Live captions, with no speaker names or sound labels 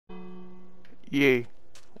Yay,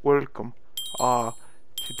 welcome.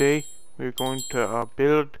 Today we're going to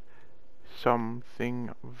build something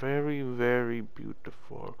very, very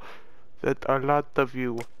beautiful that a lot of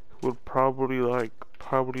you will probably like,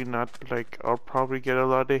 probably not like. I'll probably get a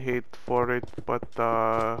lot of hate for it, but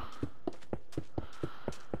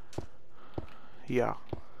yeah.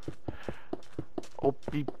 I'll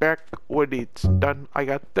be back when it's done. I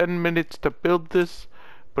got 10 minutes to build this,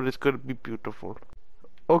 but it's gonna be beautiful.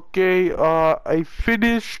 Okay, I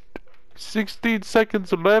finished. 16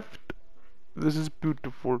 seconds left. This is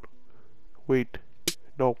beautiful. Wait.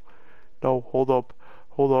 No. No, hold up.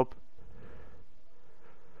 Hold up.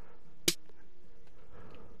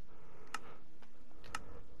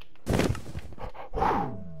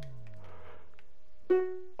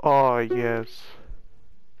 Oh, yes.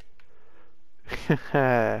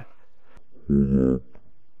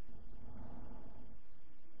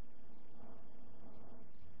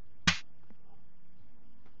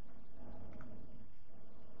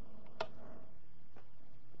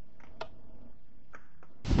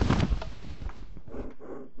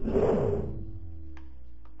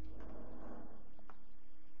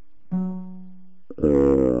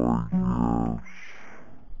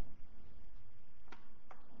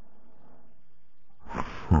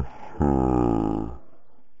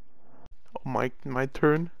 My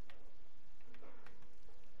turn?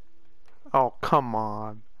 Oh, come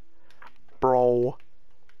on. Bro.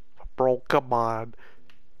 Bro, come on.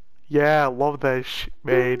 Yeah, I love that shit,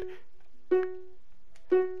 man.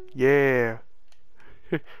 Yeah.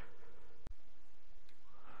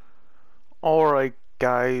 Alright,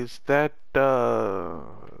 guys, that,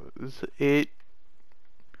 is it.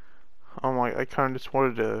 I kinda just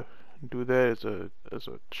wanted to do that as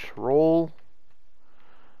a troll.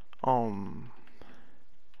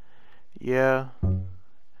 Yeah.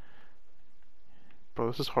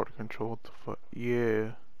 Bro, this is hard to control. What the fuck?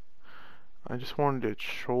 Yeah. I just wanted to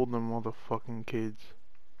troll them motherfucking kids.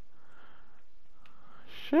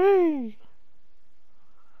 Shay.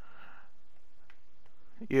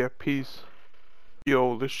 Yeah, peace.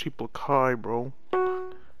 Yo, this sheep look high, bro.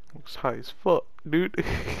 Looks high as fuck, dude.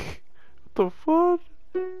 What the fuck?